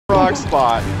wrong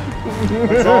spot.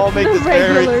 Let's all make this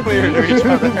very clear to each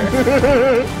other.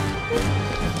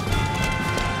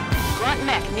 Grunt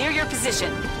Mech, near your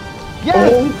position.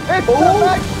 Yes!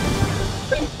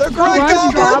 It's The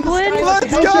Grunt Goblin!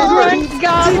 Let's go! Grunt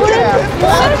Goblin?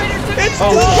 What? It's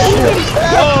Oh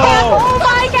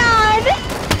my god!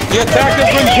 The attacker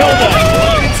can kill them!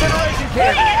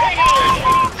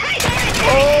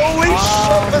 Holy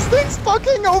shit, this thing's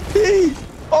fucking OP!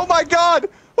 Oh my god!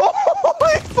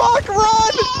 Holy fuck,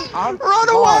 run! Run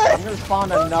away! I'm gonna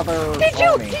spawn another Did you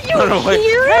army.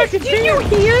 hear it? Did you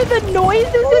hear the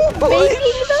noises it's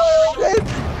making though? Shit.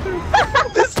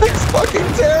 This thing's fucking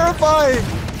terrifying!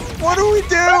 What do we do?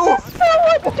 That's so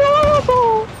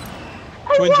adorable!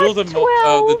 Twin Jewels and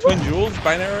the Twin Jewels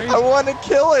binary? I want to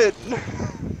kill it!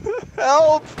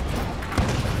 Help!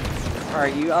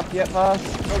 Alright, you up yet, boss?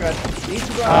 Okay.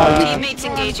 Teammates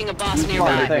engaging a boss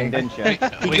nearby. Thing, didn't you?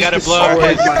 We gotta blow Oh my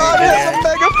his. god, it's a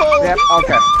megaphone! Yep,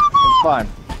 okay. It's fine.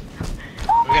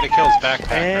 We gotta kill his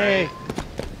backpack, right?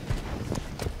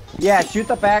 Yeah, shoot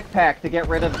the backpack to get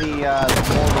rid of the mortar.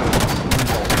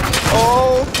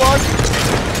 Oh fuck!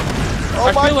 Oh I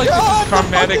my feel like god! this is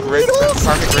karmic needles!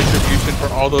 retribution for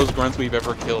all those grunts we've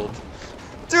ever killed.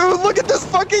 Dude, look at this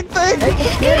fucking thing! Hey,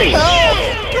 kitty! Help!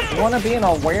 You wanna be in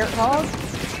a werewolf?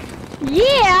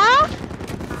 Yeah!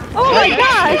 Oh my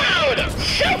gosh!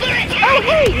 Oh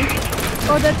hey!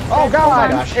 Oh that's. Oh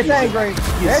god! hold on. It's angry!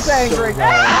 It's angry!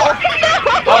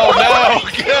 Oh no!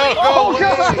 Oh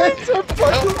god!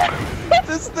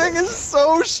 This thing is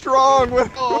so strong!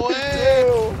 What do we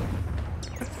do?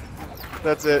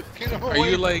 That's it. Are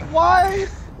you like... Why?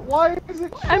 Why is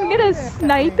it? I'm gonna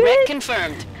snipe Red it.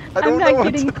 confirmed. I don't I'm know not what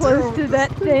getting to close do. to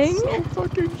that thing. So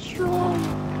fucking strong.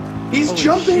 He's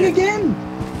jumping again!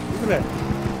 Look at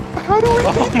that. How do we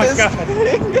beat my this God.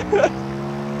 thing?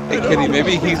 Hey Kitty,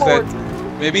 maybe he's that...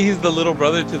 Maybe he's the little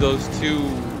brother to those two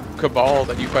Cabal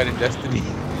that you fight in Destiny.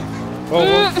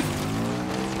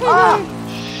 Ah!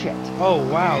 Shit. Oh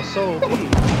wow, so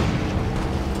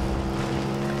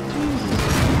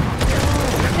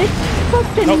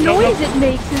The noise it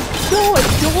makes is so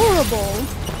adorable.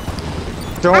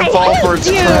 Don't fall for its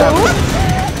you. trap.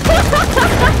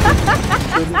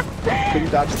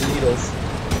 Couldn't dodge the needles.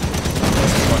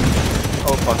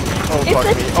 Oh fuck me. Oh fuck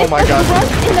me. Oh my god. It's a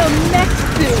grunt in a mech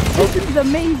suit. This is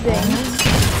amazing.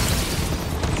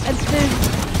 It's this.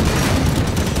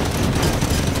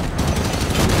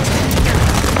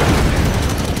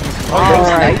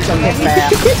 Alright, on the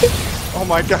map. Oh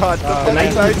my god. The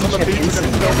nice knights on the beach beach are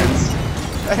at gonna kill me.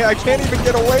 Hey, I can't even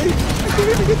get away. I can't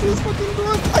even get to this fucking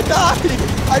grunt. I died.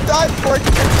 I died before I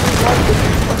could get to the grunt with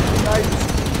these fucking knights.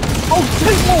 Oh,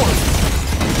 10 more.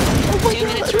 Oh my 2 god.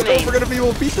 minutes I don't know if remain. we're gonna be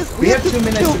able to beat this. we have 2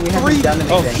 minutes kill and we three. haven't done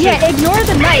anything. Yeah, ignore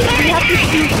the knife. We have to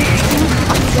shoot.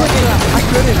 I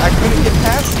couldn't get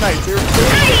past knights. They were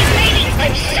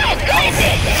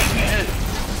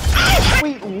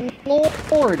Sweet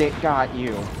lord, it got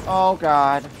you. Oh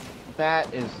god.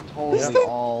 That is totally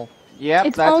all. Yep,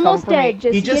 It's that's almost coming dead.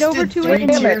 from me. Just He get just over did to 3 it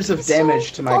and tiers of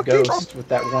damage to my fucking ghost with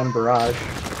that one barrage.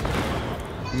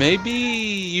 Maybe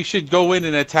you should go in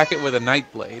and attack it with a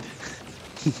night blade.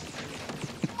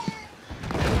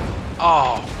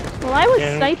 Oh. Well, I was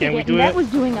Can sniping we it, do and that it? was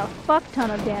doing a fuck ton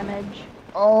of damage.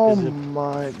 Oh Is it-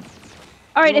 my.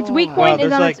 Alright, its weak Wow, point is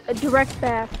there's on like- its direct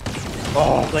back.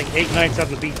 Oh, like 8 nights on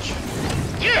the beach.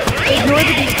 Ignore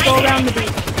the beach, go around the beach.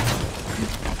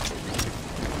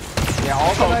 Yeah,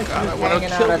 all the nights God, I just wanna hanging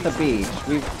kill out at the beach.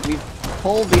 We've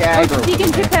pulled the aggro. Oh,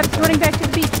 Deacon Pip's running back to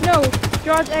the beach. No,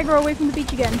 draws aggro away from the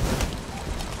beach again.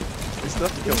 We still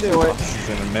have to kill Do two it. bosses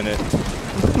in a minute. 1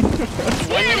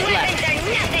 minute left.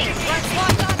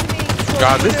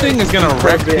 God, this thing is gonna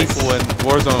wreck people in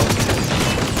Warzone.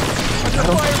 I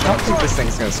don't think this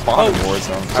thing's gonna spawn in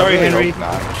Warzone. sorry, I really Henry. hope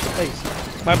not. Hey,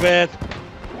 my bad.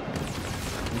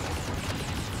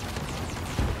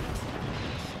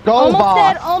 Go, Almost boss.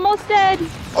 dead, almost dead.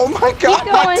 Oh my god!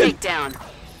 going. Takedown.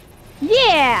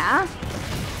 Yeah.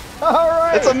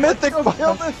 Alright. It's a mythic let's go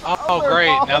kill boss. this Oh other great!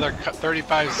 boss. Now they're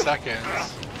 35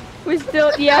 seconds. We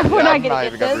still, yeah, we're I'm not not gonna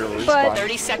even get gonna this, release but mine.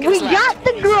 30 seconds we left. got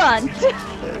the grunt.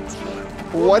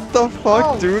 What the fuck,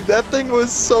 Oh. dude? That thing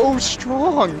was so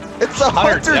strong. It's a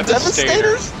Hunter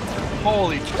Devastators?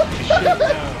 Holy shit!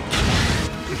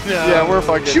 No. Yeah, we're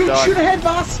fucking Shoot done. ahead,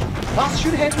 boss! Boss,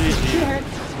 shoot ahead! Shoot ahead!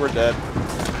 We're dead.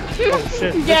 Oh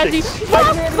shit. Jazzy,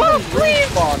 stop, stop, please.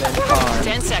 Spawn in time.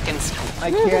 10 seconds. I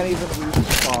can't even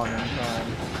respawn in time.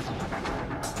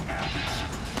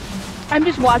 I'm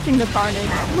just watching the carnage.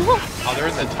 Oh, they're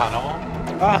in the tunnel.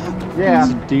 Ah, Yeah.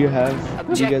 Do you guys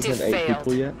Objective have 8 failed.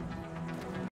 people yet?